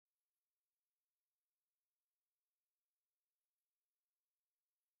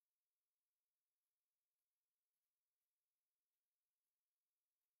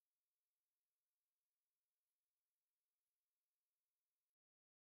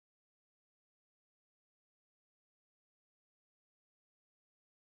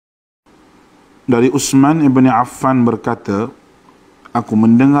Dari Utsman ibn Affan berkata, aku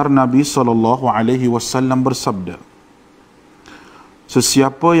mendengar Nabi SAW bersabda,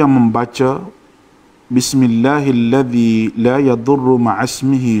 sesiapa yang membaca Bismillahilladzi la yadurru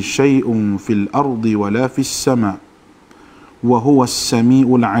ma'asmihi syai'un fil ardi wala fis sama' wa huwa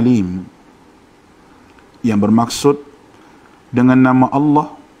as-sami'ul alim, yang bermaksud dengan nama Allah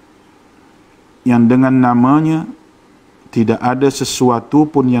yang dengan namanya tidak ada sesuatu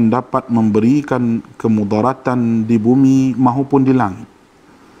pun yang dapat memberikan kemudaratan di bumi maupun di langit.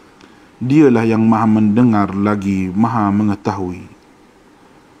 Dialah yang maha mendengar lagi maha mengetahui.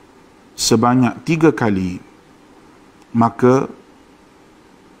 Sebanyak 3 kali, maka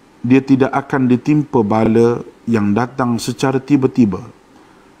dia tidak akan ditimpa bala yang datang secara tiba-tiba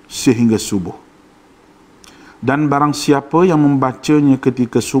sehingga subuh. Dan barang siapa yang membacanya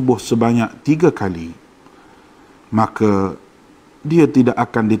ketika subuh sebanyak 3 kali, maka dia tidak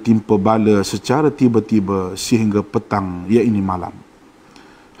akan ditimpa bala secara tiba-tiba sehingga petang, iaitu malam.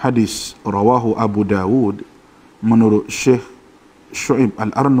 Hadis rawahu Abu Dawud menurut Syekh Syu'ib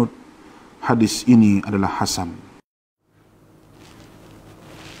Al-Arnud. Hadis ini adalah hasan.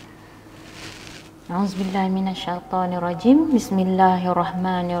 A'udzubillahi minasyaitonirrajim.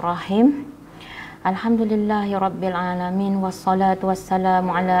 Bismillahirrahmanirrahim. Alhamdulillahi rabbil alamin, wassalatu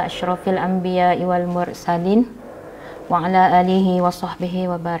wassalamu ala asyrafil anbiya'i wal mursalin wa ala alihi wa sahbihi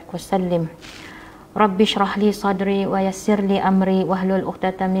wa barik wasallim. Rabbi shrah li sadri wa yassir li amri wahlul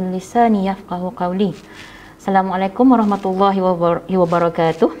 'uqdatam min lisani yafqahu qawli. Assalamualaikum warahmatullahi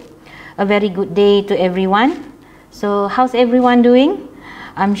wabarakatuh. A very good day to everyone. So how's everyone doing?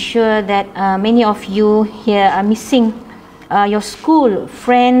 I'm sure that many of you here are missing your school,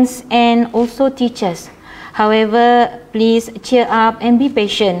 friends and also teachers. However, please cheer up and be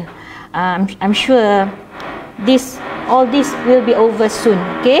patient. I'm sure all this will be over soon.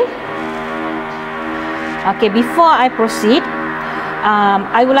 Okay? Okay, before I proceed,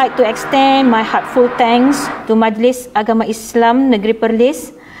 I would like to extend my heartfelt thanks to Majlis Agama Islam Negeri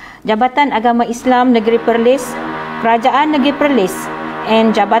Perlis, Jabatan Agama Islam Negeri Perlis, Kerajaan Negeri Perlis and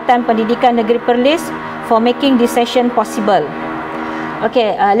Jabatan Pendidikan Negeri Perlis for making this session possible.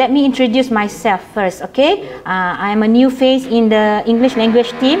 Okay, let me introduce myself first. Okay, I'm a new face in the English language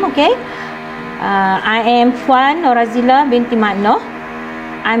team. Okay, I am Puan Norazilah Binti Makno.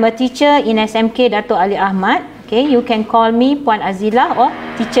 I'm a teacher in SMK Dato Ali Ahmad. Okay, you can call me Puan Azilah or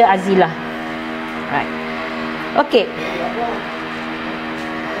Teacher Azilah. Right. Okay.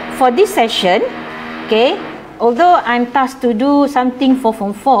 For this session, okay, although I'm tasked to do something for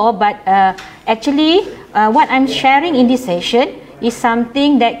Form 4, but actually what I'm sharing in this session is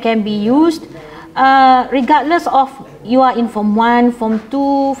something that can be used regardless of you are in Form 1, Form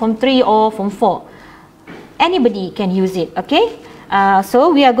 2, Form 3 or Form 4. Anybody can use it, okay?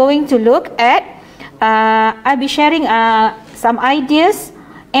 So we are going to look at, I'll be sharing some ideas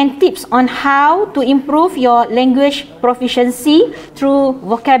and tips on how to improve your language proficiency through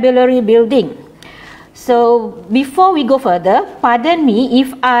vocabulary building. So before we go further, pardon me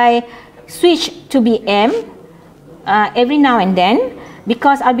if I switch to BM every now and then,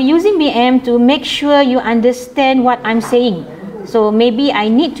 because I'll be using BM to make sure you understand what I'm saying. So maybe I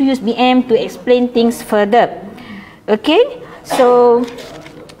need to use BM to explain things further. Okay, so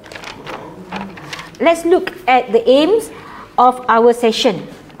let's look at the aims of our session.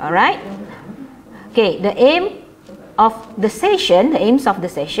 Alright. Okay, the aims of the session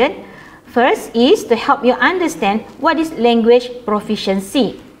first is to help you understand what is language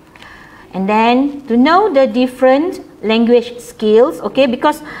proficiency, and then to know the different language skills. Okay,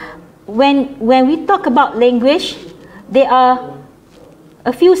 because when we talk about language, there are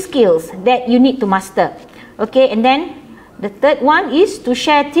a few skills that you need to master. Okay, and then the third one is to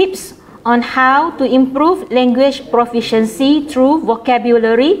share tips on how to improve language proficiency through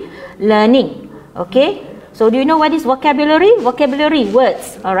vocabulary learning. Okay, so do you know what is vocabulary? Vocabulary,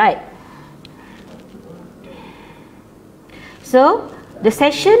 words. All right. So the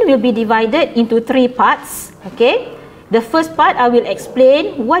session will be divided into 3 parts. Okay, the first part I will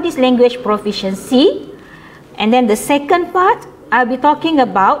explain what is language proficiency, and then the second part I'll be talking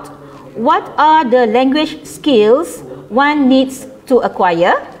about what are the language skills one needs to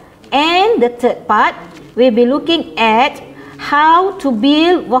acquire. And the third part, we'll be looking at how to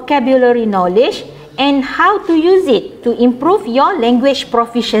build vocabulary knowledge and how to use it to improve your language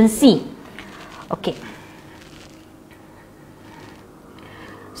proficiency. Okay.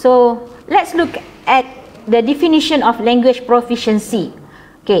 So, let's look at the definition of language proficiency.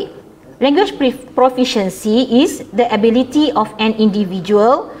 Okay. Language proficiency is the ability of an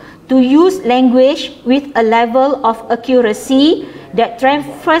individual to use language with a level of accuracy that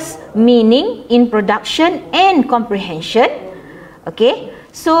transfers meaning in production and comprehension. Okay,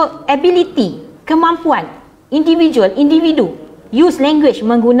 so ability, kemampuan, individu, use language,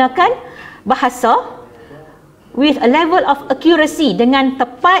 menggunakan bahasa with a level of accuracy, dengan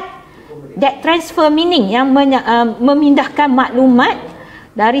tepat, that transfer meaning, yang memindahkan maklumat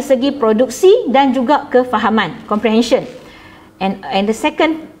dari segi produksi dan juga kefahaman, comprehension. And the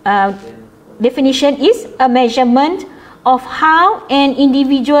second definition is a measurement of how an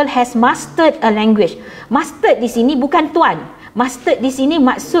individual has mastered a language. Mastered di sini bukan tuan. Mastered di sini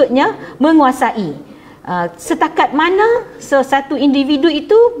maksudnya menguasai. Setakat mana sesuatu individu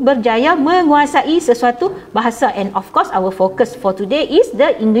itu berjaya menguasai sesuatu bahasa. And of course our focus for today is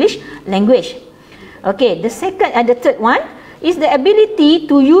the English language. Okay, the third one is the ability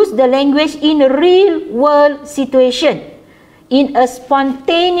to use the language in a real world situation, in a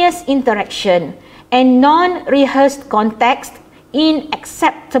spontaneous interaction and non-rehearsed context, in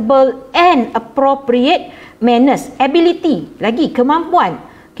acceptable and appropriate manners. Ability, lagi kemampuan.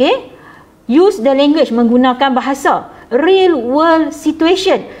 Okay, use the language, menggunakan bahasa, real world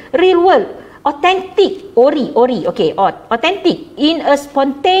situation, real world, authentic, ori, okay, authentic, in a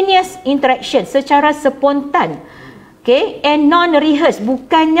spontaneous interaction, secara spontan. Okay, and non-rehearsed,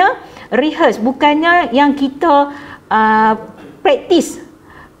 bukannya yang kita practice,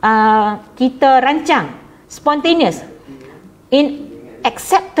 kita rancang, spontaneous, in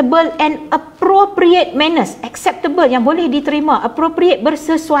acceptable and appropriate manners. Acceptable, yang boleh diterima, appropriate,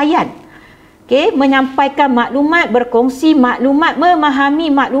 bersesuaian. Okay, menyampaikan maklumat, berkongsi maklumat, memahami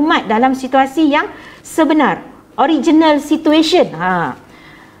maklumat dalam situasi yang sebenar, original situation.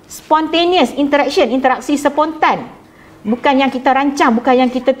 Spontaneous interaction, interaksi spontan, bukan yang kita rancang, bukan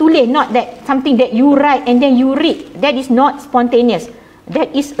yang kita tulis, not that something that you write and then you read. That is not spontaneous, that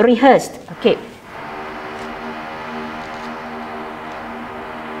is rehearsed. Okay,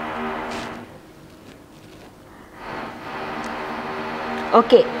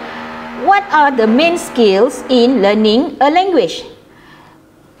 okay, what are the main skills in learning a language?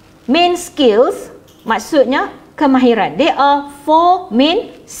 Main skills maksudnya kemahiran. There are 4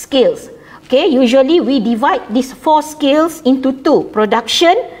 main skills. Okay, usually we divide these 4 skills into 2,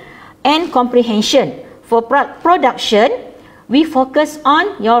 production and comprehension. For production, we focus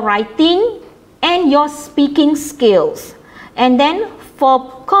on your writing and your speaking skills. And then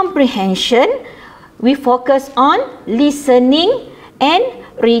for comprehension, we focus on listening and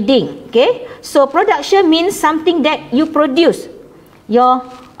reading. Okay, so production means something that you produce, your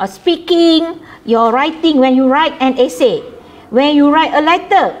speaking, your writing, when you write an essay, when you write a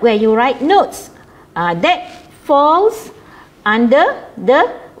letter, when you write notes, that falls under the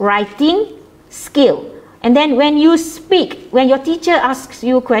writing skill. And then when you speak, when your teacher asks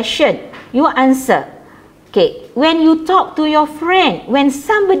you a question, you answer. Okay, when you talk to your friend, when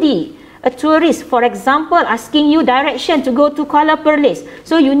somebody, a tourist, for example, asking you direction to go to Kuala Perlis,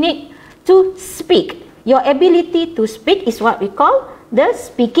 so you need to speak. Your ability to speak is what we call the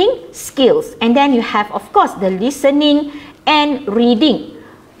speaking skills. And then you have, of course, the listening and reading.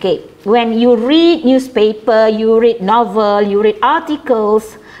 Okay, when you read newspaper, you read novel, you read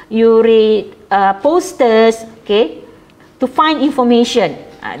articles, you read posters, okay, to find information.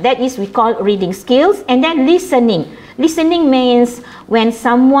 That is we call reading skills. And then listening. Listening means when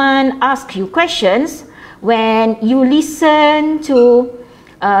someone asks you questions, when you listen to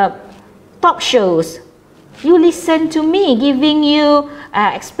talk shows, you listen to me giving you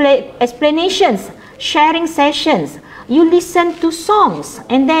explanations, sharing sessions. You listen to songs,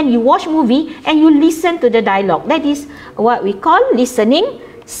 and then you watch movie and you listen to the dialogue. That is what we call listening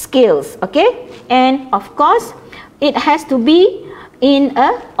skills. Okay, and of course it has to be in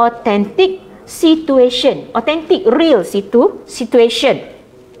a authentic situation, authentic real situation.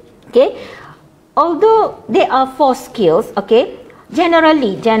 Okay, although there are 4 skills, okay,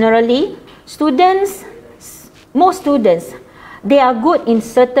 generally students, most students, they are good in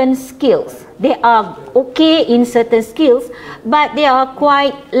certain skills, they are okay in certain skills, but they are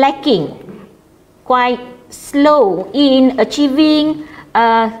quite lacking, quite slow in achieving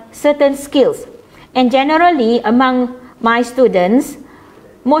certain skills. And generally among my students,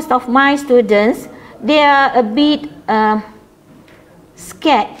 most of my students, they are a bit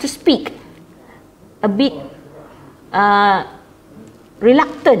scared to speak, a bit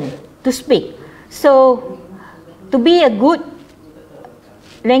reluctant to speak. So to be a good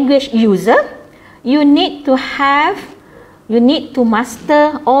language user, you need to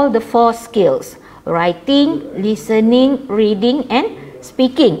master all the 4 skills: writing, listening, reading and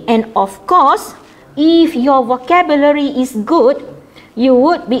speaking. And of course, if your vocabulary is good, you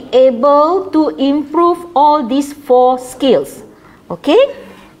would be able to improve all these 4 skills. Okay?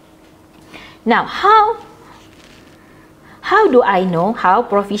 Now, how do I know how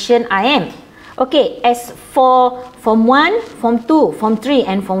proficient I am? Okay, as for Form 1, Form 2, Form 3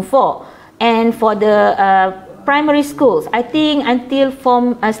 and Form 4, and for the primary schools, I think until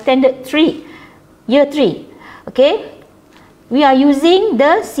Form Standard 3, Year 3, okay, we are using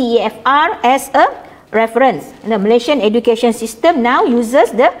the CEFR as a reference. The Malaysian education system now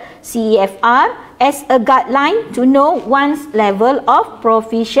uses the CEFR as a guideline to know one's level of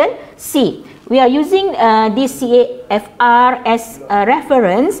proficiency. We are using this CEFR as a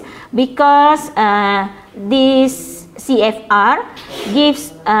reference because this CEFR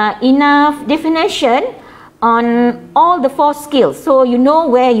gives enough definition on all the 4 skills, so you know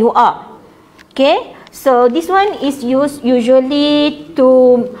where you are. Okay, so this one is used usually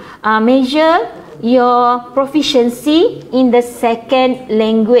to measure your proficiency in the second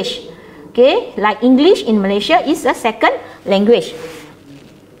language. Okay, like English in Malaysia is a second language.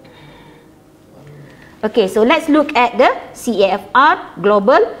 Okay, so let's look at the CEFR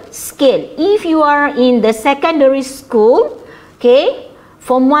global scale. If you are in the secondary school, okay,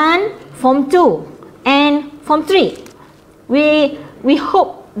 Form 1, Form 2 and Form 3, we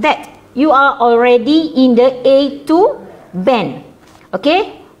hope that you are already in the A2 band.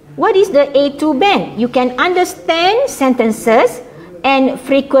 Okay, what is the A2 band? You can understand sentences and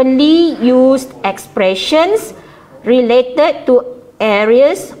frequently used expressions related to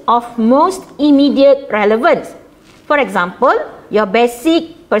areas of most immediate relevance. For example, your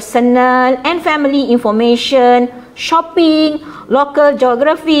basic personal and family information, shopping, local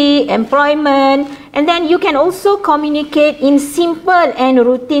geography, employment, and then you can also communicate in simple and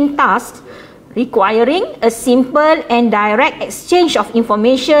routine tasks requiring a simple and direct exchange of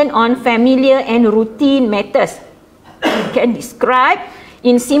information on familiar and routine matters. You can describe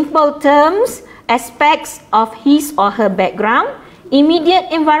in simple terms aspects of his or her background,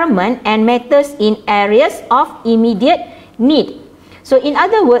 immediate environment and matters in areas of immediate need. So in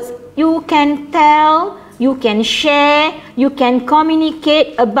other words, you can tell, you can share, you can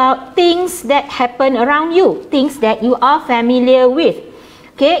communicate about things that happen around you, things that you are familiar with.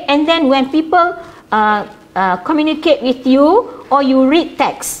 Okay, and then when people communicate with you or you read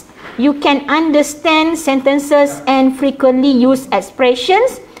text, you can understand sentences and frequently used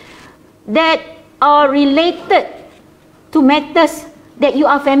expressions that are related to matters that you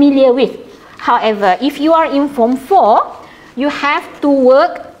are familiar with. However, if you are in Form 4, you have to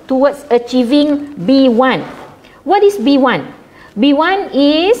work towards achieving B1. What is B1? B1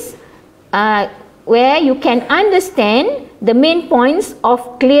 is where you can understand the main points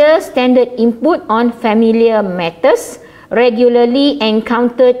of clear standard input on familiar matters regularly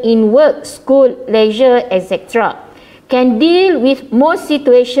encountered in work, school, leisure, etc. Can deal with most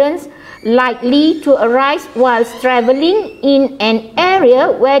situations likely to arise whilst travelling in an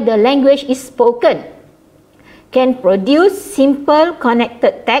area where the language is spoken. Can produce simple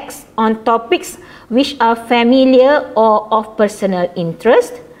connected text on topics which are familiar or of personal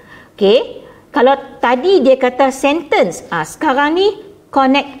interest. Okay, kalau tadi dia kata sentence, sekarang ni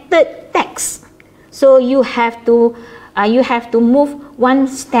connected text. So you have to move one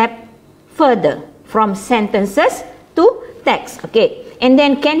step further from sentences to text. Okay, and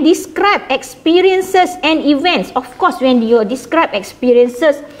then can describe experiences and events. Of course, when you describe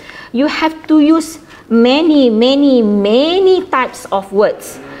experiences, you have to use many types of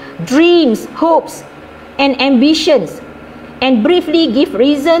words, dreams, hopes and ambitions, and briefly give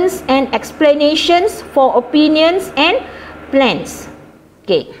reasons and explanations for opinions and plans.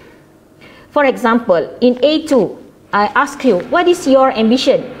 Okay, for example, in A2, I ask you, what is your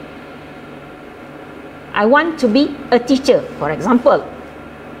ambition? I want to be a teacher, for example.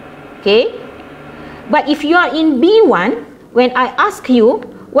 Okay, but if you are in B1, when I ask you,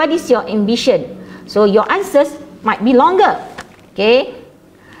 what is your ambition? So your answers might be longer. Okay,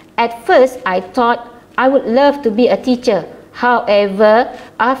 at first I thought I would love to be a teacher. However,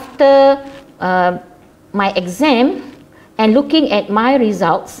 after my exam and looking at my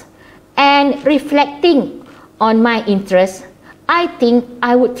results and reflecting on my interests, I think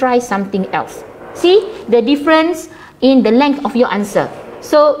I would try something else. See the difference in the length of your answer.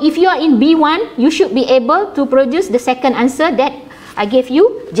 So if you are in B1, you should be able to produce the second answer that I gave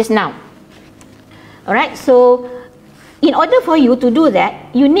you just now. Alright, so in order for you to do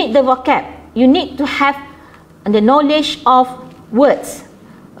that, you need the vocab. You need to have the knowledge of words.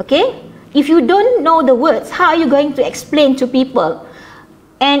 Okay, if you don't know the words, how are you going to explain to people?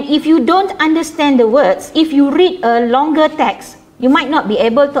 And if you don't understand the words, if you read a longer text, you might not be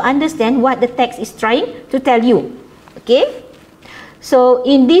able to understand what the text is trying to tell you. Okay, so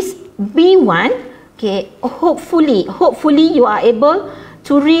in this B1, Okay, hopefully you are able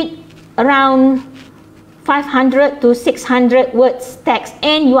to read around 500 to 600 words text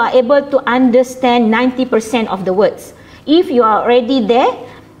and you are able to understand 90% of the words. If you are already there,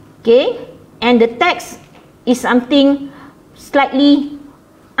 okay, and the text is something slightly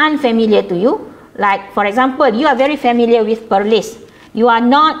unfamiliar to you, like for example, you are very familiar with Perlis. You are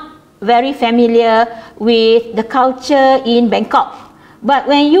not very familiar with the culture in Bangkok. But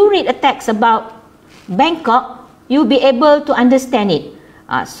when you read a text about Bangkok, you'll be able to understand it.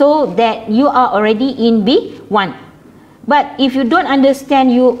 So that you are already in B1. But if you don't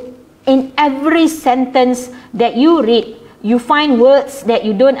understand, in every sentence that you read, you find words that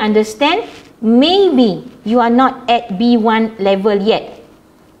you don't understand, maybe you are not at B1 level yet.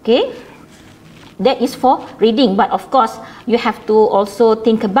 Okay? That is for reading, but of course, you have to also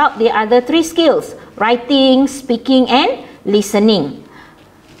think about the other 3 skills: writing, speaking, and listening.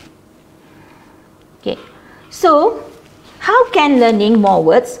 Okay, so how can learning more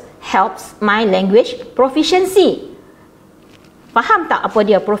words helps my language proficiency? Faham tak apa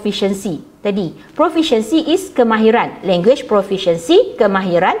dia proficiency tadi? Proficiency is kemahiran. Language proficiency,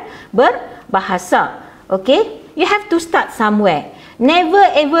 kemahiran berbahasa. Okay, you have to start somewhere. Never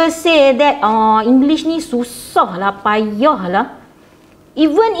ever say that English ni susah lah, payah lah.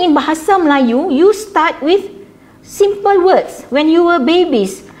 Even in bahasa Melayu, you start with simple words. When you were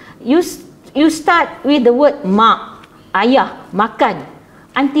babies, you start with the word mak, ayah, makan.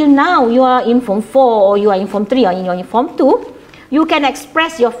 Until now, you are in Form 4 or you are in Form 3 or you are in Form 2, you can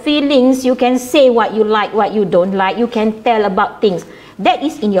express your feelings, you can say what you like, what you don't like, you can tell about things. That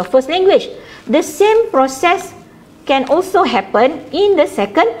is in your first language. The same process can also happen in the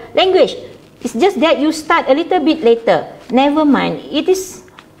second language. It's just that you start a little bit later. Never mind. It is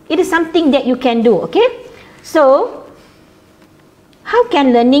something that you can do. Okay? So, how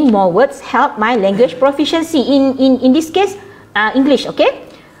can learning more words help my language proficiency? In this case, English. Okay?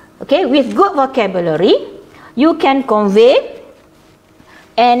 Okay. With good vocabulary, you can convey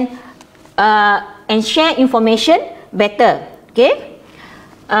and share information better. Okay?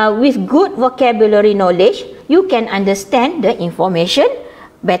 With good vocabulary knowledge, you can understand the information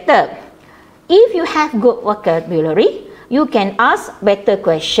better. If you have good vocabulary, you can ask better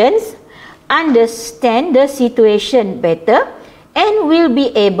questions, understand the situation better, and will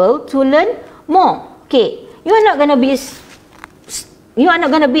be able to learn more. Okay, you are not going to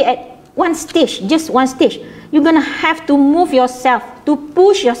be at one stage, just one stage. You're going to have to move yourself, to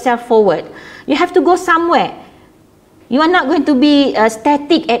push yourself forward. You have to go somewhere. You are not going to be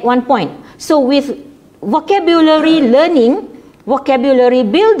static at one point. So with vocabulary learning, vocabulary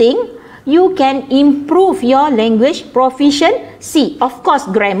building, you can improve your language proficiency. Of course,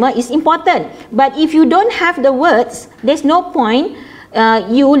 grammar is important. But if you don't have the words, there's no point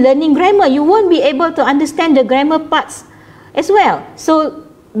you learning grammar. You won't be able to understand the grammar parts as well. So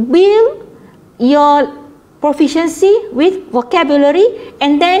build your proficiency with vocabulary,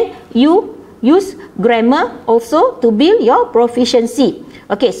 and then you use grammar also to build your proficiency.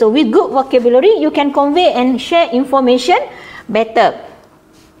 Okay, so with good vocabulary, you can convey and share information better.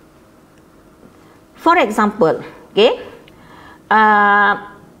 For example, okay,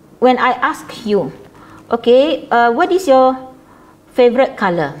 when I ask you, okay, what is your favorite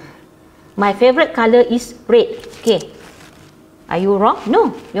color? My favorite color is red. Okay, are you wrong?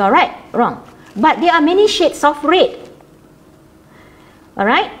 No, you are right, wrong. But there are many shades of red.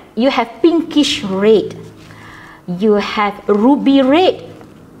 Alright, you have pinkish red, you have ruby red.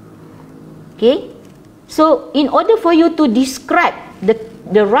 Okay, so in order for you to describe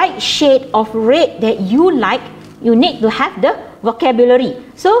the right shade of red that you like, you need to have the vocabulary.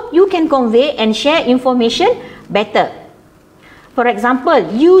 So you can convey and share information better. For example,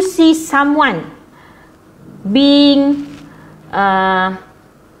 you see someone being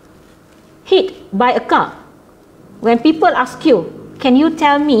hit by a car. When people ask you, can you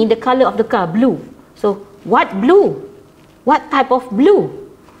tell me the color of the car? Blue. So what blue? What type of blue?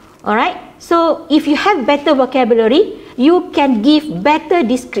 Alright, so if you have better vocabulary, you can give better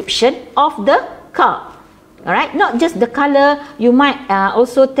description of the car. Alright, not just the color, you might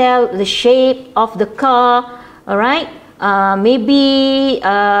also tell the shape of the car. Alright, maybe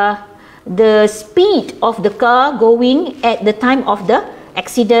the speed of the car going at the time of the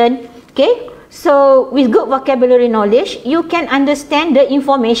accident. Okay, so with good vocabulary knowledge, you can understand the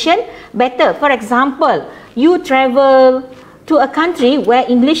information better. For example, you travel to a country where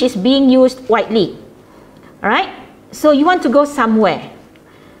English is being used widely. Alright, so you want to go somewhere.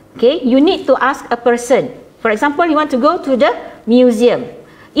 Okay, you need to ask a person. For example, you want to go to the museum.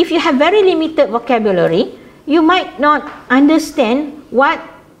 If you have very limited vocabulary, you might not understand what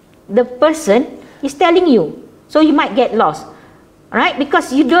the person is telling you. So you might get lost, right?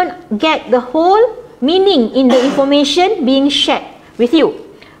 Because you don't get the whole meaning in the information being shared with you,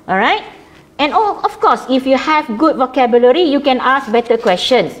 all right? And of course, if you have good vocabulary, you can ask better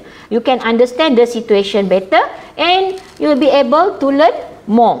questions. You can understand the situation better and you'll be able to learn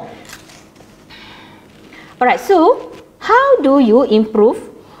more. Alright, so how do you improve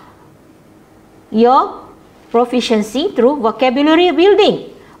your proficiency through vocabulary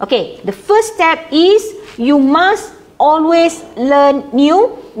building? Okay, the first step is you must always learn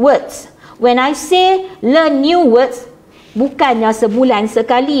new words. When I say learn new words, bukannya sebulan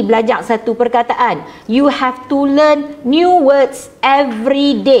sekali belajar satu perkataan. You have to learn new words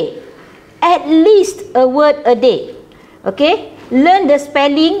every day. At least a word a day. Okay? Learn the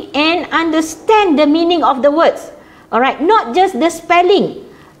spelling and understand the meaning of the words. Alright? Not just the spelling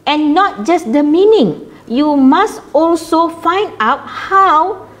and not just the meaning. You must also find out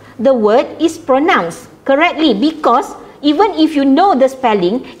how the word is pronounced correctly, because even if you know the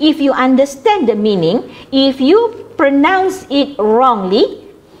spelling, if you understand the meaning, if you pronounce it wrongly,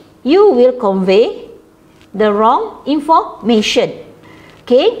 you will convey the wrong information.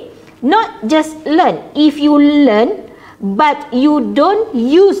 Okay? Not just learn. If you learn but you don't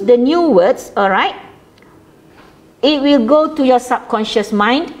use the new words, alright, it will go to your subconscious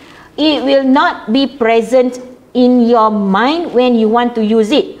mind. It will not be present in your mind when you want to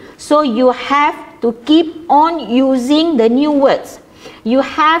use it. So you have to keep on using the new words. You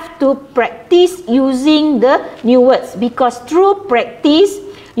have to practice using the new words, because through practice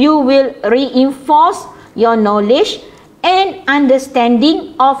you will reinforce your knowledge and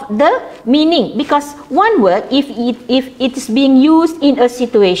understanding of the meaning. Because one word, if it is being used in a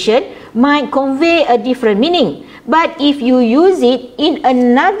situation, might convey a different meaning. But if you use it in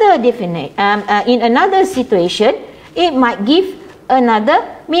another situation, it might give another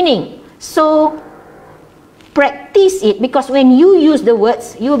meaning. So practice it, because when you use the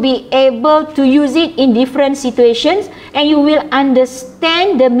words, you'll be able to use it in different situations and you will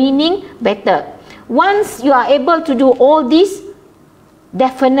understand the meaning better. Once you are able to do all this,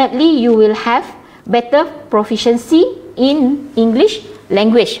 definitely you will have better proficiency in English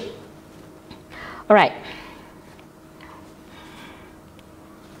language. Alright.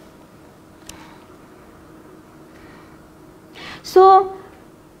 So,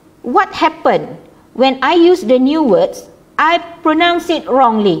 what happened when I use the new words? I pronounce it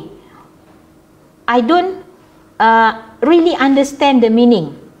wrongly. I don't really understand the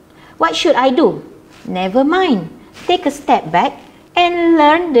meaning. What should I do? Never mind. Take a step back and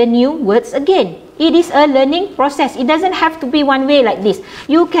learn the new words again. It is a learning process. It doesn't have to be one way like this.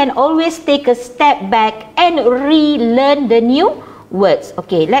 You can always take a step back and relearn the new words.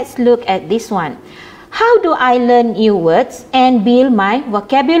 Okay, let's look at this one. How do I learn new words and build my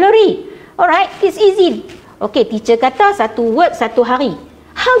vocabulary? Alright, it's easy. Okay, teacher kata satu word satu hari.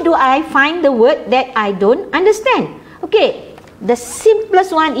 How do I find the word that I don't understand? Okay, the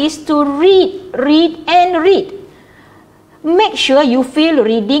simplest one is to read and read. Make sure you feel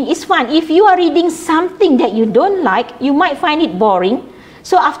reading is fun. If you are reading something that you don't like, you might find it boring.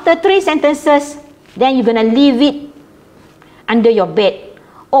 So after 3 sentences, then you're gonna leave it under your bed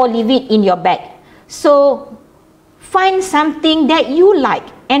or leave it in your bag. So find something that you like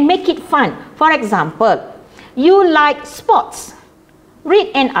and make it fun. For example, you like sports. Read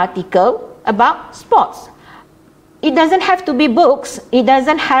an article about sports. It doesn't have to be books. It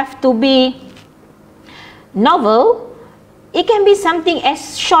doesn't have to be novel. It can be something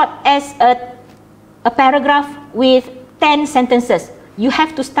as short as a paragraph with 10 sentences. You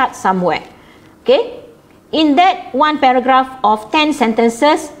have to start somewhere. Okay? In that one paragraph of 10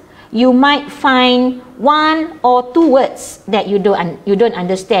 sentences, you might find 1 or 2 words that you don't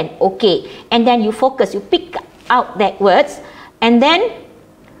understand. Okay. And then you focus. You pick out that words, and then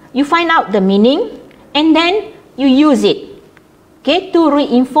you find out the meaning, and then you use it, okay, to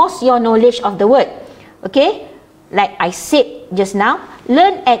reinforce your knowledge of the word. Okay, like I said just now,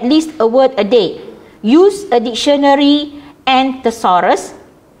 learn at least a word a day. Use a dictionary and thesaurus.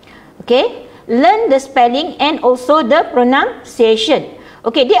 Okay, learn the spelling and also the pronunciation.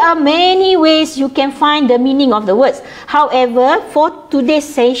 Okay, there are many ways you can find the meaning of the words. However, for today's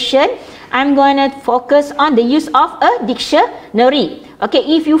session, I'm going to focus on the use of a dictionary. Okay,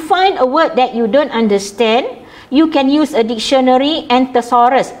 if you find a word that you don't understand, you can use a dictionary and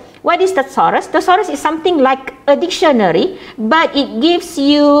thesaurus. What is thesaurus? Thesaurus is something like a dictionary, but it gives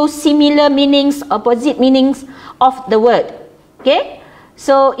you similar meanings, opposite meanings of the word. Okay,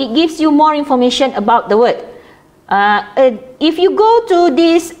 so it gives you more information about the word. If you go to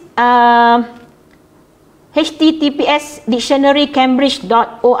this https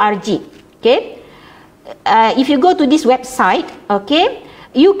dictionarycambridge.org, okay, if you go to this website, okay,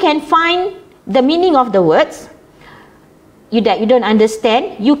 you can find the meaning of the words that you don't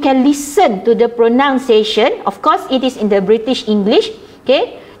understand. You can listen to the pronunciation. Of course, it is in the British English.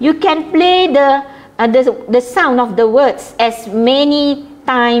 Okay, you can play the sound of the words as many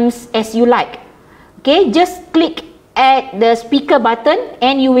times as you like. Okay, just click at the speaker button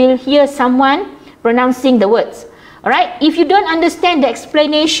and you will hear someone pronouncing the words. Alright, if you don't understand the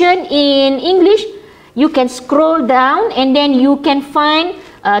explanation in English, you can scroll down and then you can find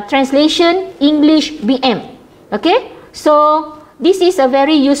translation English BM. Okay, so this is a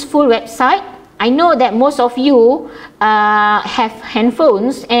very useful website. I know that most of you have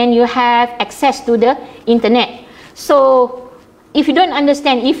handphones and you have access to the internet. So if you don't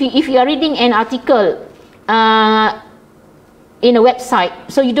understand, if you are reading an article in a website,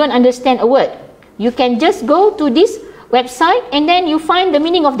 so you don't understand a word, you can just go to this website and then you find the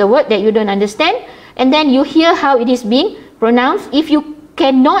meaning of the word that you don't understand, and then you hear how it is being pronounced. If you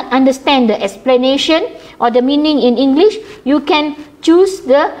cannot understand the explanation or the meaning in English, you can choose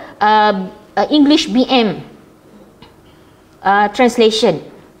the English BM translation.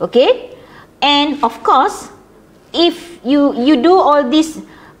 Okay, and of course, if you do all this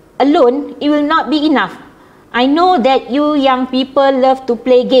alone, it will not be enough. I know that you young people love to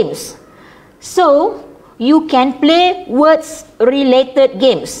play games, so you can play words related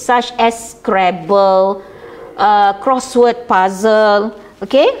games such as Scrabble, crossword puzzle,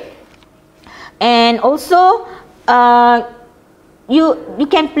 okay, and also you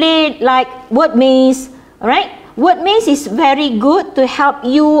can play like word maze. All right, word maze is very good to help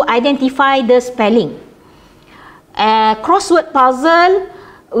you identify the spelling. Crossword puzzle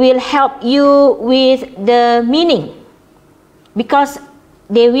will help you with the meaning, because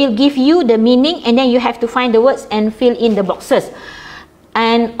they will give you the meaning and then you have to find the words and fill in the boxes.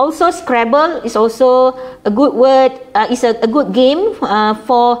 And also Scrabble is also a good word, is a good game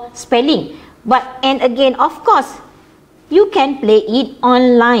for spelling. But and again, of course, you can play it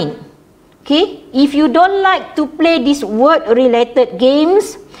online. Okay, if you don't like to play these word related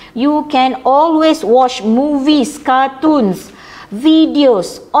games, you can always watch movies, cartoons,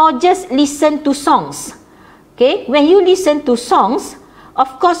 videos, or just listen to songs. Okay, when you listen to songs,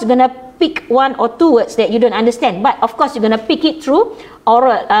 of course you're gonna pick one or two words that you don't understand, but of course you're gonna pick it through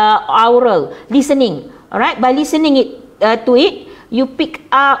oral listening. All right, by listening to it, you pick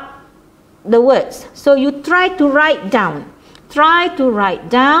up the words. So you try to write down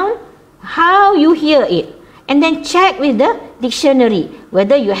how you hear it, and then check with the dictionary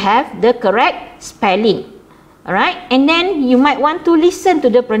whether you have the correct spelling. All right, and then you might want to listen to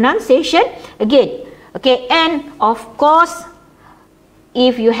the pronunciation again. Okay, and of course,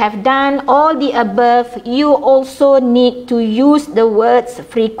 if you have done all the above, you also need to use the words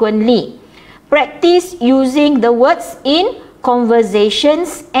frequently. Practice using the words in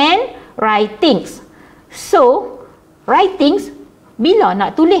conversations and writings. So, writings, bila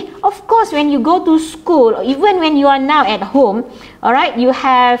nak tulis? Of course, when you go to school, even when you are now at home, all right, you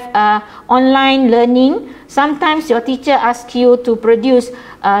have online learning. Sometimes your teacher asks you to produce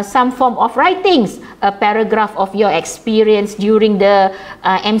some form of writings, a paragraph of your experience during the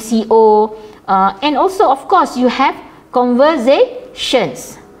MCO, and also, of course, you have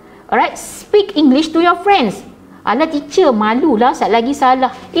conversations. All right, speak English to your friends. Alah teacher, malulah sat lagi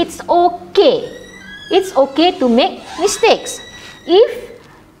salah. It's okay. It's okay to make mistakes.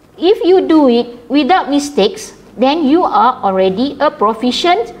 If you do it without mistakes, then you are already a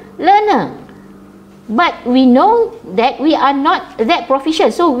proficient learner. But we know that we are not that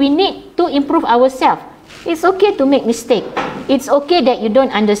proficient, so we need to improve ourselves. It's okay to make mistake. It's okay that you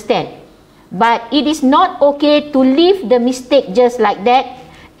don't understand. But it is not okay to leave the mistake just like that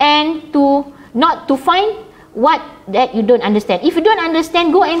and to not to find what that you don't understand. If you don't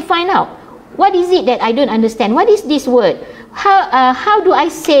understand, go and find out. What is it that I don't understand? What is this word? How do I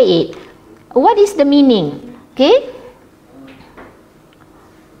say it? What is the meaning? Okay?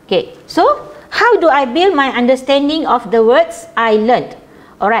 Okay, so how do I build my understanding of the words I learned?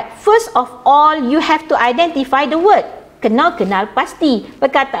 Alright, first of all, you have to identify the word. Kenal pasti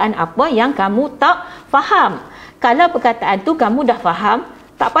perkataan apa yang kamu tak faham. Kalau perkataan tu kamu dah faham,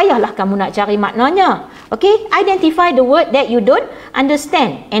 tak payahlah kamu nak cari maknanya. Okay, identify the word that you don't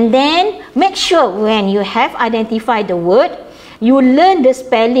understand, and then make sure when you have identified the word, you learn the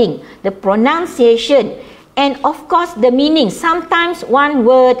spelling, the pronunciation, and of course the meaning. Sometimes one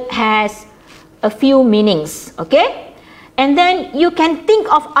word has a few meanings. Okay, and then you can think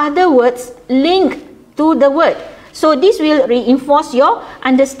of other words linked to the word. So this will reinforce your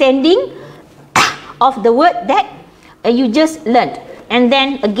understanding of the word that you just learned. And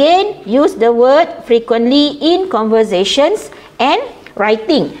then again, use the word frequently in conversations and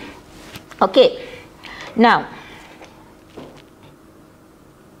writing. Okay. Now,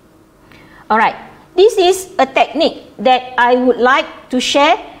 alright, this is a technique that I would like to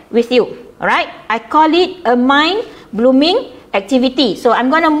share with you. Alright, I call it a mind-blooming activity. So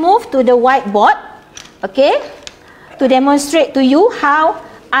I'm going to move to the whiteboard, okay, to demonstrate to you how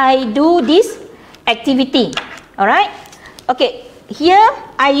I do this activity. Alright, okay, here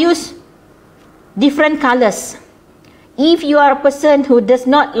I use different colors. If you are a person who does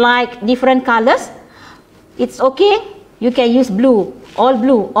not like different colors, it's okay, you can use blue, all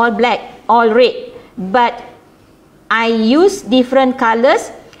black, all red. But I use different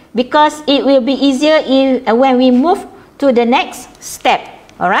colors because it will be easier when we move to the next step.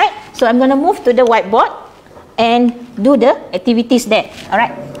 Alright, so I'm going to move to the whiteboard and do the activities there.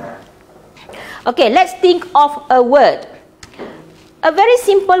 Alright, okay, let's think of a word, a very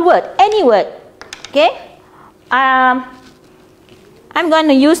simple word, any word. Okay, I'm going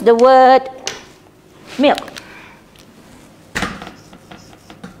to use the word milk.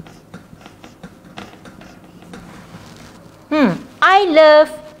 I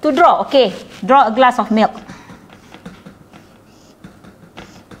love to draw. Okay, draw a glass of milk.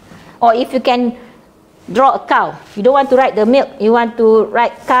 Or if you can draw a cow, you don't want to write the milk, you want to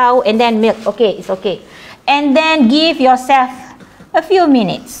write cow and then milk. Okay, it's okay. And then give yourself a few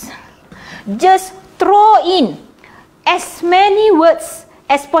minutes. Just throw in as many words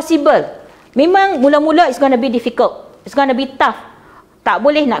as possible. Memang mula-mula it's going to be difficult, it's going to be tough. Tak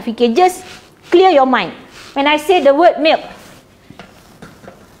boleh nak fikir, just clear your mind. When I say the word milk,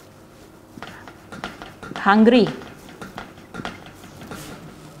 hungry,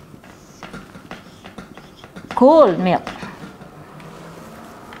 cold milk.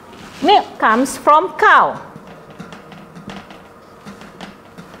 Milk comes from cow.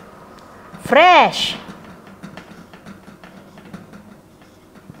 Fresh.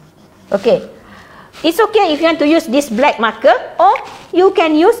 Okay, it's okay if you want to use this black marker, or you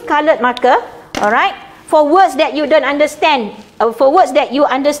can use colored marker. Alright, for words that you don't understand, for words that you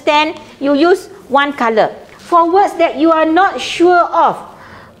understand, you use one color. For words that you are not sure of,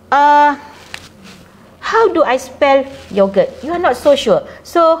 how do I spell yogurt? You are not so sure,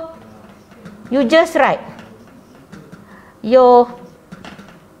 so you just write you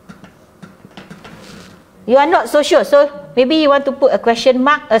are not so sure, so maybe you want to put a question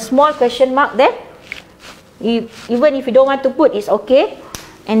mark, a small question mark there. Even if you don't want to put, it's okay.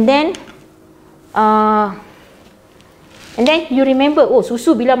 And then you remember, oh,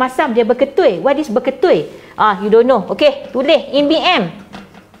 susu bila masam dia berketui. What is berketui? You don't know. Okay, tulis in BM.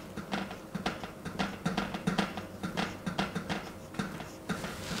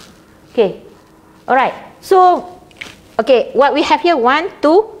 Okay, alright. So, okay, what we have here, 1,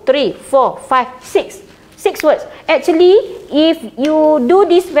 2, 3, 4, 5, 6. 6 words. Actually, if you do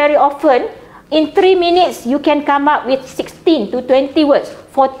this very often, in 3 minutes, you can come up with 16 to 20 words,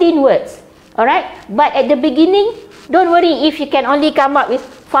 14 words. Alright? But at the beginning, don't worry if you can only come up with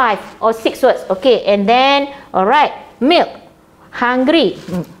 5 or 6 words. Okay, and then, alright, milk, hungry.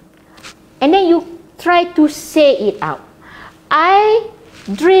 And then you try to say it out. I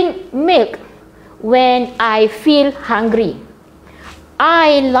drink milk when I feel hungry.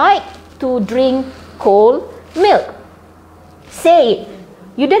 I like to drink cold milk. Say it.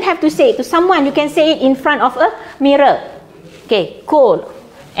 You don't have to say it to someone. You can say it in front of a mirror. Okay, cold.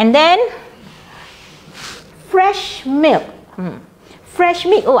 And then fresh milk. Fresh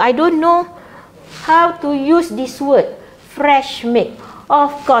milk. Oh, I don't know how to use this word. Fresh milk. Of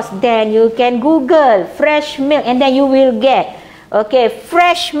course, then you can Google fresh milk and then you will get. Okay,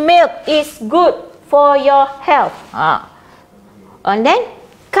 fresh milk is good for your health. And then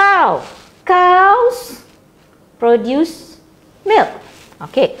cow. Cows produce milk.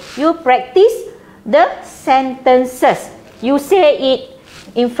 Okay, you practice the sentences. You say it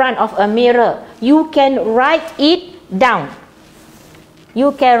in front of a mirror. You can write it down.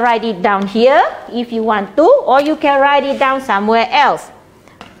 You can write it down here if you want to, or you can write it down somewhere else.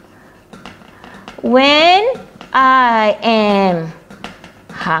 When I am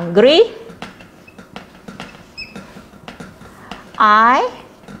hungry, I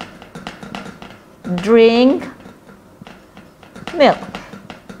drink milk.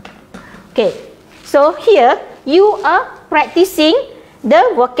 Okay, so here you are practicing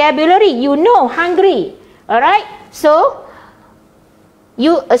the vocabulary. You know hungry, alright? So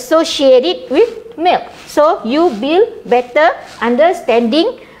you associate it with milk. So you build better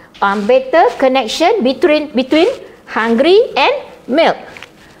understanding, better connection between hungry and milk.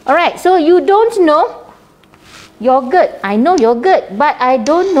 Alright, so you don't know yogurt. I know yogurt, but I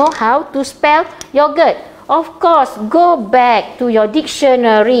don't know how to spell yogurt. Of course, go back to your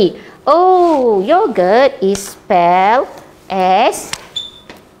dictionary. Oh, yogurt is spelled as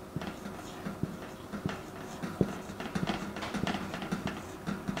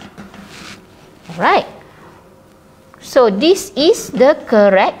right. So this is the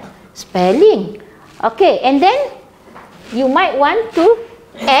correct spelling. Okay, and then you might want to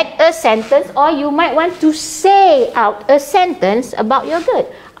add a sentence, or you might want to say out a sentence about yogurt.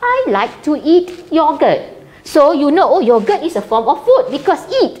 I like to eat yogurt. So you know, oh, yogurt is a form of food because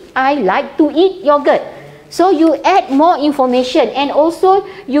eat. I like to eat yogurt. So you add more information, and also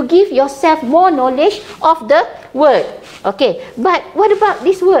you give yourself more knowledge of the word. Okay, but what about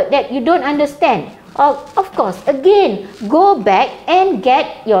this word that you don't understand? Of course, again, go back and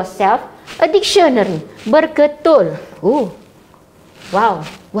get yourself a dictionary. Berketul. Oh, wow.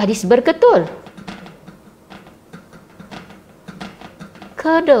 What is berketul?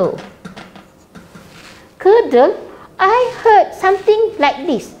 Curdle. Curdle, I heard something like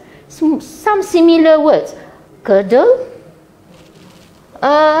this. Some similar words. Curdle.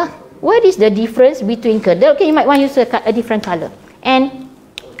 What is the difference between curdle? Okay, you might want to use a different color. And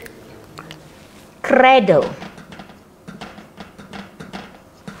cradle.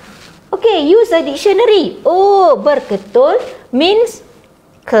 Okay, use a dictionary. Oh, berketul means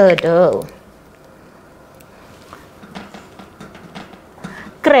curdle.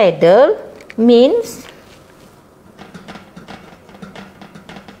 Cradle means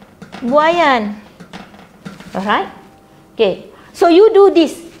buayan. Alright? Okay. So you do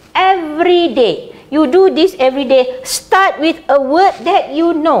this every day. You do this every day. Start with a word that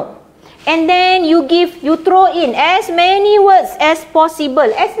you know. And then you throw in as many words as possible.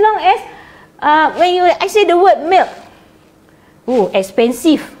 As long as I say the word milk. Oh,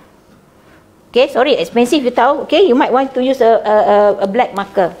 expensive. Okay, sorry, expensive you tahu. Okay, you might want to use a black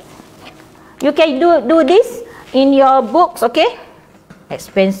marker. You can do this in your books, okay?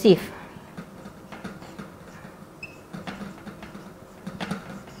 Expensive.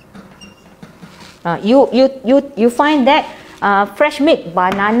 You find that fresh milk,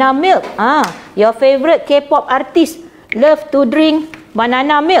 banana milk. Your favorite K-pop artist love to drink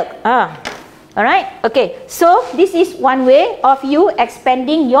banana milk. Alright, okay. So this is one way of you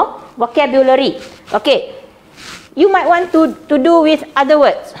expanding your vocabulary. Okay, you might want to do with other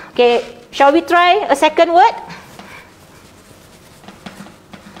words. Okay, shall we try a second word?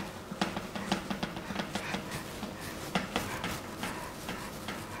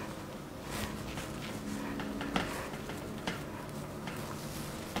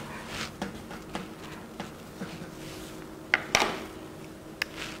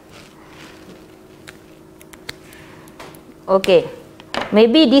 Okay,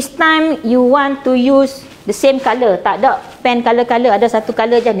 maybe this time you want to use the same color. Tak ada pen color-color, ada satu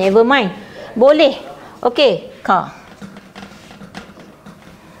color je, never mind. Boleh. Okay, car.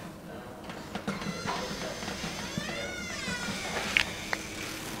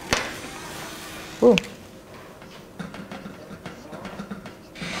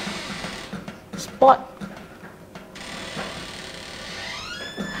 Spot.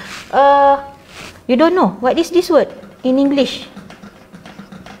 You don't know what is this word in English?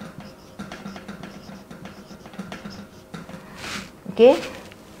 Okay.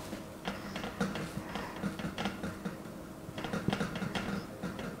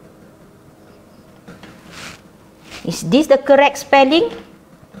 Is this the correct spelling?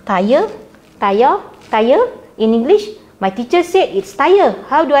 Tire, tire, tire in English? My teacher said it's tire.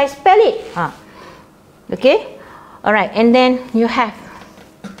 How do I spell it? Okay. Alright, and then you have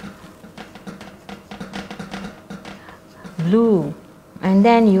blue, and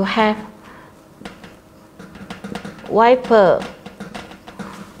then you have wiper,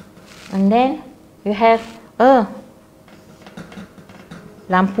 and then you have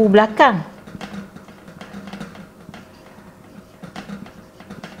lampu belakang.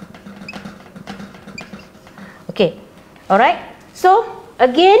 Okay, alright. So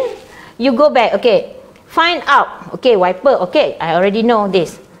again, you go back. Okay, find out. Okay, wiper. Okay, I already know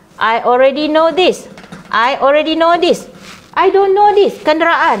this. I already know this. I already know this. I don't know this.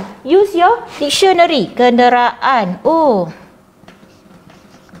 Kenderaan. Use your dictionary. Kenderaan. Oh.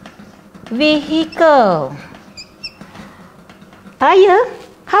 Vehicle. Tire.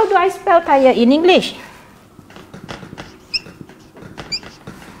 How do I spell tire in English?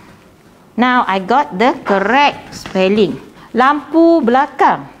 Now I got the correct spelling. Lampu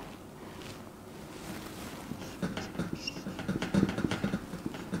belakang.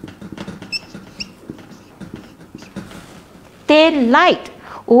 Tail light.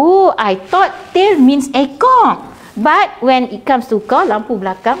 Oh, I thought tail means ekor. But when it comes to car, lampu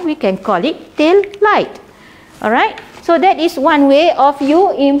belakang, we can call it tail light. Alright, so that is one way of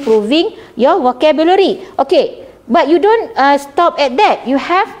you improving your vocabulary. Okay, but you don't stop at that. You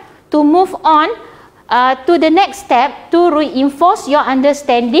have to move on to the next step to reinforce your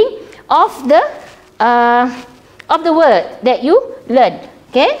understanding of the word that you learned.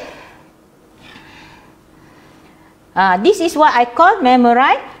 Okay, this is what I call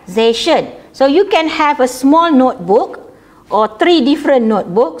memorization. So you can have a small notebook or 3 different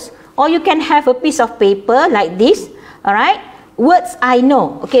notebooks, or you can have a piece of paper like this. All right, words I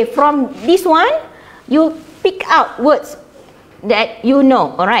know. Okay, from this one you pick out words that you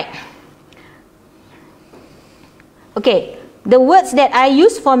know. All right. Okay, the words that I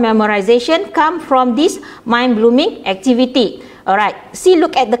use for memorization come from this mind-blooming activity. All right, see,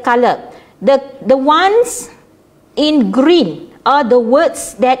 look at the color. The ones in green are the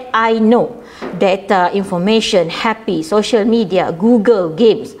words that I know. Data, information, happy, social media, Google,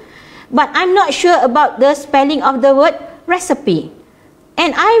 games. But I'm not sure about the spelling of the word recipe.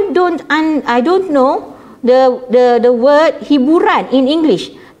 And I don't know the word hiburan in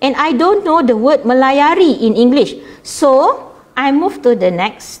English. And I don't know the word melayari in English. So I move to the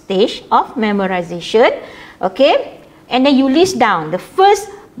next stage of memorization. Okay, and then you list down the first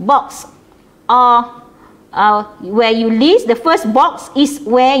box where you list. The first box is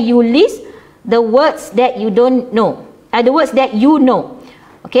where you list the words that you don't know, the words that you know.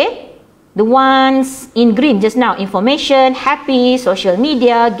 Okay, the ones in green just now: information, happy, social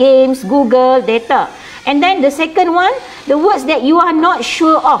media, games, Google, data. And then the second one, the words that you are not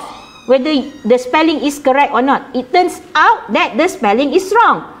sure of whether the spelling is correct or not. It turns out that the spelling is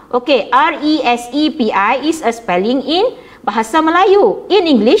wrong. Okay, recipe is a spelling in Bahasa Melayu. In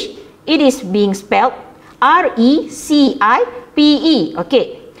English, it is being spelled recipe.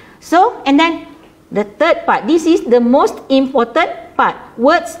 Okay, so and then the third part, this is the most important part.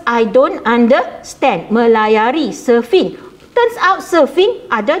 Words I don't understand. Melayari, surfing. Turns out surfing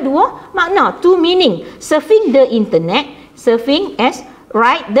ada 2 makna, 2 meaning. Surfing the internet, surfing as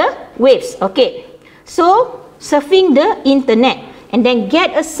ride the waves. Okay, so surfing the internet, and then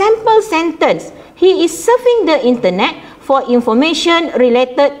get a sample sentence. He is surfing the internet for information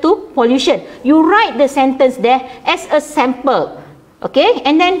related to pollution. You write the sentence there as a sample. Okay,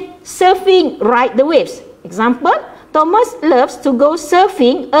 and then surfing, ride the waves. Example, Thomas loves to go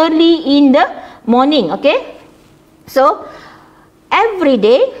surfing early in the morning. Okay, so every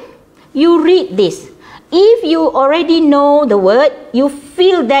day you read this. If you already know the word, you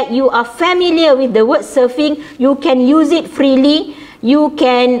feel that you are familiar with the word surfing, you can use it freely, you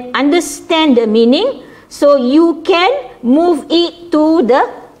can understand the meaning, so you can move it to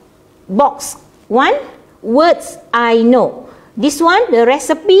the box 1, words I know. This one, the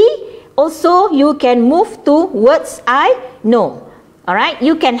recipe, also you can move to words I know. Alright,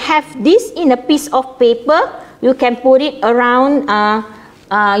 you can have this in a piece of paper, you can put it around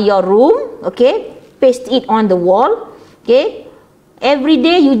your room. Okay, paste it on the wall. Okay, every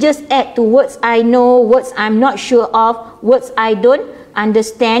day you just add to words I know, words I'm not sure of, words I don't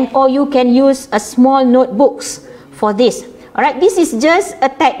understand, or you can use a small notebooks for this. Alright, this is just a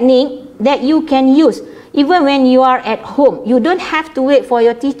technique that you can use even when you are at home. You don't have to wait for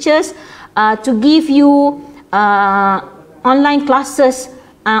your teachers to give you online classes,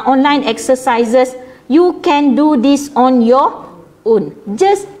 online exercises. You can do this on your own.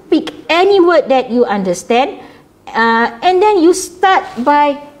 Just pick any word that you understand, and then you start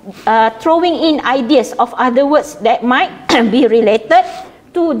by throwing in ideas of other words that might be related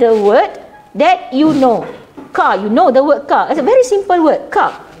to the word that you know. Car, you know the word car. It's a very simple word,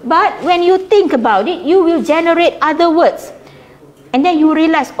 car. But when you think about it, you will generate other words. And then you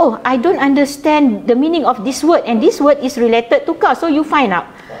realize, oh, I don't understand the meaning of this word, and this word is related to car. So you find out.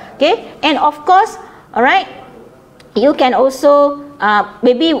 Okay, and of course, all right, you can also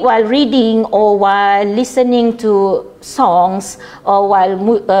maybe while reading or while listening to songs or while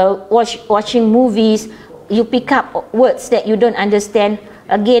watching movies, you pick up words that you don't understand.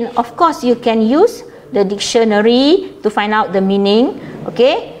 Again, of course, you can use the dictionary to find out the meaning.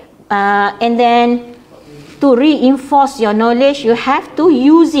 Okay, and then to reinforce your knowledge, you have to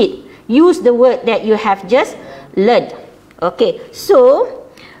use it. Use the word that you have just learned. Okay, so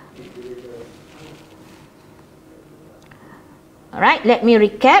alright, let me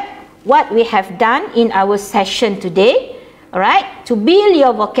recap what we have done in our session today. Alright, to build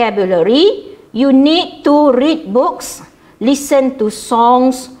your vocabulary, you need to read books, listen to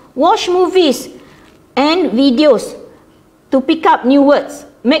songs, watch movies and videos to pick up new words.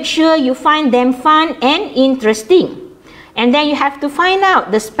 Make sure you find them fun and interesting. And then you have to find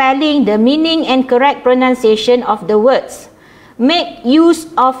out the spelling, the meaning and correct pronunciation of the words. Make use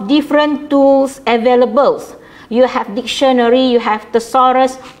of different tools available. You have dictionary, you have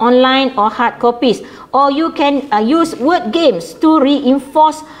thesaurus, online or hard copies. Or you can use word games to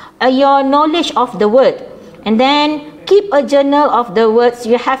reinforce your knowledge of the word. And then keep a journal of the words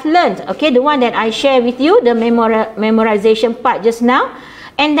you have learned. Okay, the one that I share with you, the memorization part just now.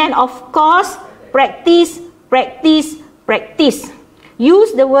 And then of course, practice.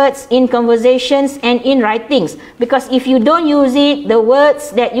 Use the words in conversations and in writings, because if you don't use it, the words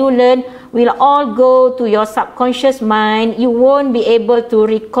that you learn will all go to your subconscious mind. You won't be able to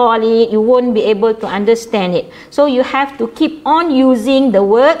recall it, you won't be able to understand it. So you have to keep on using the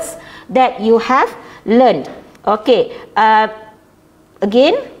words that you have learned. Okay,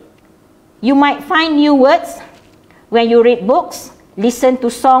 again, you might find new words when you read books, listen to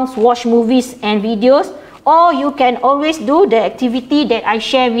songs, watch movies and videos. Or you can always do the activity that I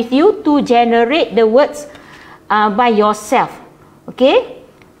share with you to generate the words by yourself. Okay?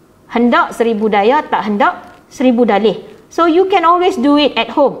 Hendak 1000 daya, tak hendak 1000 dalih. So you can always do it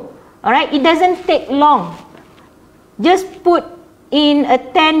at home. Alright? It doesn't take long. Just put in a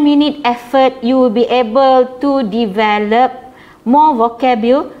 10-minute effort, you will be able to develop more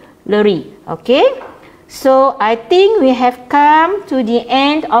vocabulary. Okay? So I think we have come to the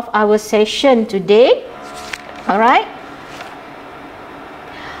end of our session today. Alright,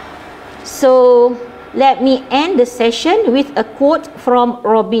 so let me end the session with a quote from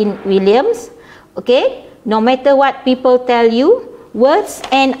Robin Williams. Okay, no matter what people tell you, words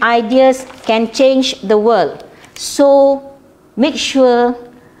and ideas can change the world. So make sure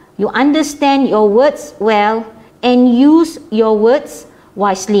you understand your words well and use your words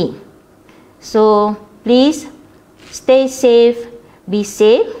wisely. So please stay safe, be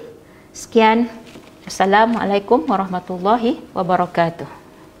safe. Sekian. Assalamualaikum warahmatullahi wabarakatuh.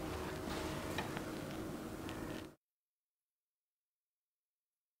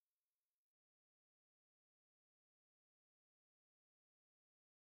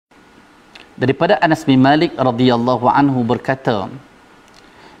 Daripada Anas bin Malik radhiyallahu anhu berkata,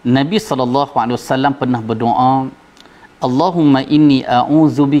 Nabi SAW pernah berdoa, Allahumma inni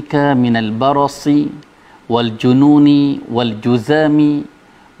a'udzubika minal barasi wal jununi wal juzami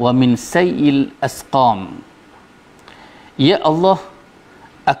wa min sayil asqam. Ya Allah,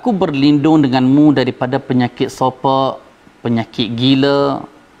 aku berlindung denganmu daripada penyakit sopak, penyakit gila,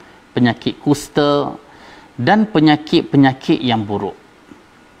 penyakit kusta dan penyakit-penyakit yang buruk.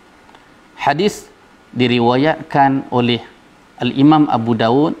 Hadis diriwayatkan oleh Al-Imam Abu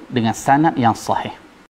Dawud dengan sanad yang sahih.